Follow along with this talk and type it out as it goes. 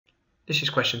This is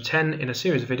question 10 in a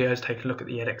series of videos taking a look at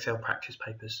the Edexcel practice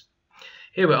papers.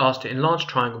 Here we're asked to enlarge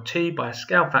triangle T by a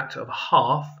scale factor of a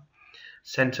half,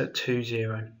 centre 2,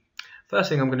 0. First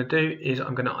thing I'm going to do is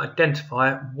I'm going to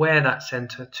identify where that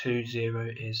centre 2,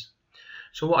 0 is.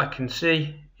 So what I can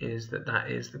see is that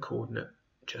that is the coordinate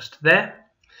just there.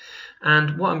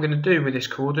 And what I'm going to do with this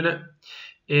coordinate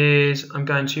is I'm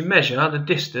going to measure the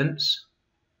distance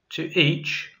to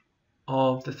each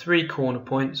of the 3 corner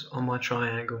points on my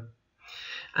triangle.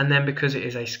 And then because it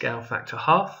is a scale factor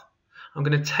half, I'm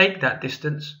going to take that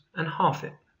distance and half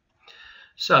it.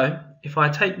 So if I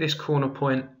take this corner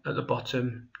point at the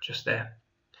bottom just there,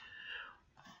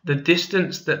 the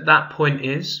distance that that point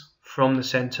is from the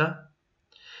centre,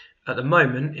 at the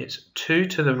moment it's 2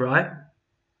 to the right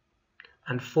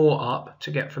and 4 up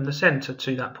to get from the centre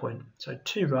to that point. So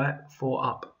 2 right, 4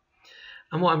 up.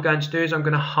 And what I'm going to do is I'm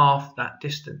going to half that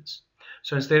distance.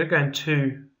 So instead of going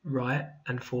 2 right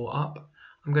and 4 up,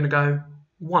 I'm going to go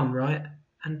 1 right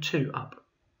and 2 up.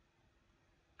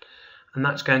 And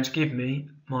that's going to give me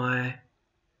my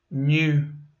new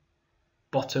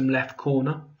bottom left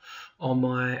corner on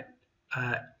my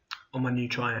new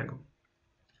triangle.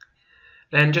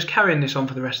 Then just carrying this on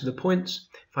for the rest of the points,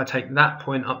 if I take that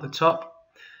point up the top,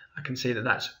 I can see that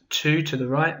that's 2 to the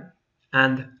right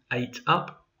and 8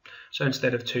 up. So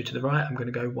instead of 2 to the right, I'm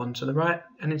going to go 1 to the right,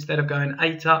 and instead of going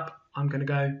 8 up, I'm going to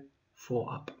go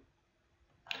 4 up.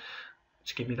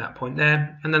 To give me that point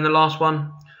there. And then the last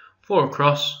one, 4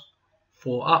 across,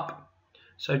 4 up,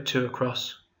 so 2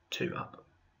 across, 2 up.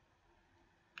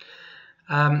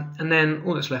 And then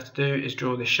all that's left to do is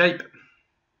draw this shape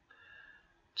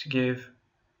to give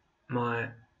my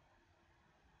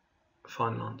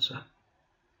final answer.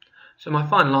 So my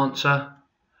final answer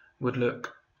would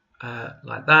look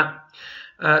like that.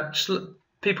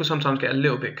 People sometimes get a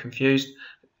little bit confused.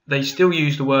 They still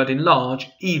use the word enlarge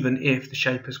even if the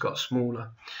shape has got smaller.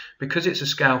 Because it's a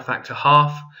scale factor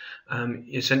half,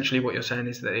 essentially what you're saying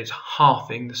is that it's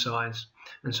halving the size.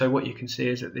 And so what you can see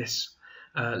is that this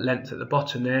length at the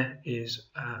bottom there is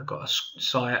got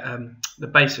the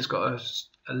base has got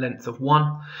a length of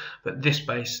 1, but this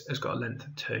base has got a length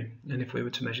of 2. And if we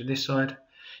were to measure this side,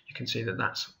 you can see that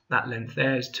that length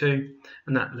there is 2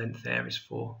 and that length there is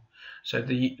 4. So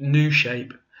the new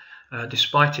shape,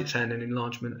 despite it saying an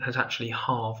enlargement, has actually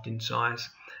halved in size,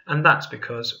 and that's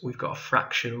because we've got a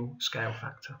fractional scale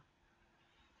factor.